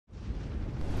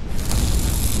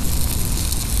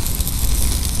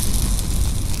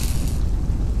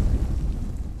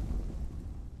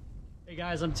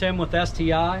Guys, I'm Tim with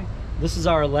STI. This is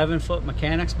our 11-foot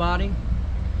mechanics body.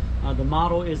 The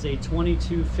model is a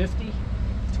 2250.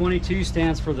 22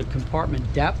 stands for the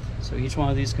compartment depth, so each one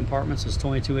of these compartments is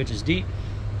 22 inches deep.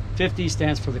 50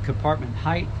 stands for the compartment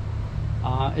height.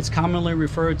 It's commonly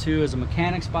referred to as a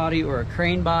mechanics body or a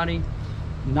crane body,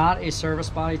 not a service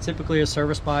body. Typically a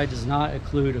service body does not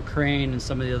include a crane and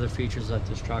some of the other features that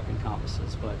this truck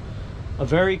encompasses, but a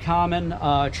very common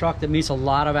truck that meets a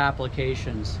lot of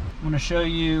applications. I'm going to show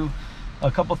you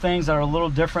a couple things that are a little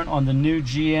different on the new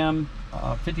GM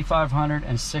 5500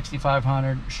 and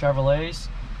 6500 Chevrolets.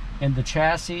 In the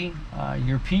chassis,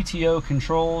 your PTO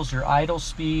controls, your idle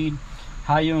speed,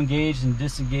 how you engage and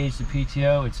disengage the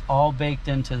PTO, it's all baked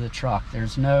into the truck.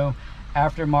 There's no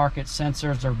aftermarket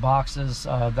sensors or boxes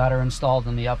that are installed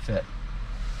in the upfit.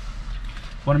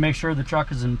 Want to make sure the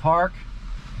truck is in park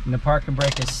and the parking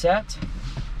brake is set.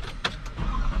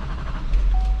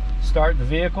 Start the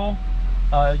vehicle.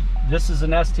 This is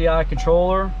an STI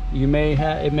controller.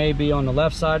 It may be on the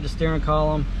left side of the steering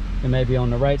column, it may be on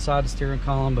the right side of the steering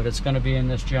column, but it's going to be in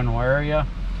this general area.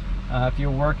 If you're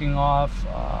working off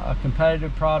a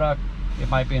competitive product, it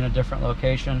might be in a different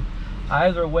location.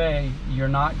 Either way, you're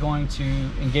not going to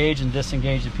engage and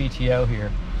disengage the PTO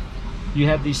here. You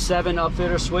have these 7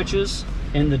 upfitter switches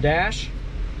in the dash.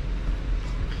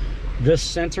 This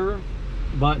center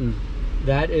button,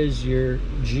 that is your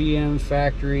GM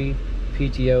factory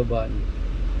PTO button.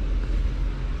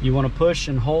 You want to push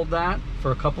and hold that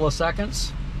for a couple of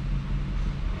seconds.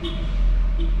 You'll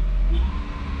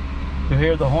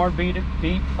hear the horn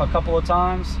beep a couple of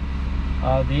times.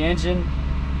 The engine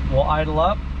will idle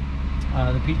up.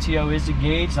 The PTO is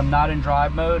engaged. I'm not in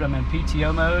drive mode, I'm in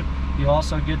PTO mode. You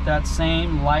also get that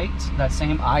same light, that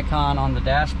same icon on the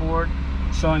dashboard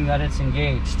showing that it's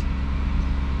engaged.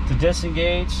 To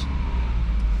disengage,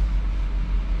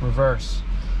 reverse.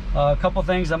 A couple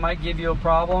things that might give you a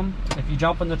problem. If you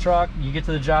jump in the truck, you get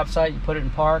to the job site, you put it in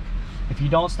park. If you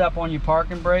don't step on your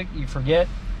parking brake, you forget,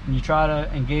 and you try to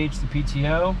engage the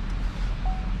PTO,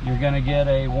 you're going to get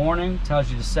a warning. Tells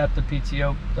you to set the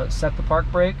PTO, set the park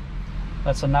brake.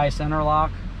 That's a nice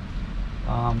interlock.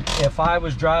 If I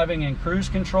was driving in cruise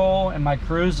control and my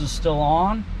cruise is still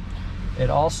on, it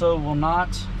also will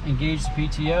not engage the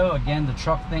PTO. Again, the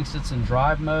truck thinks it's in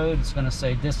drive mode. It's going to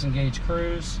say disengage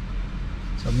cruise.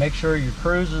 So make sure your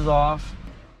cruise is off.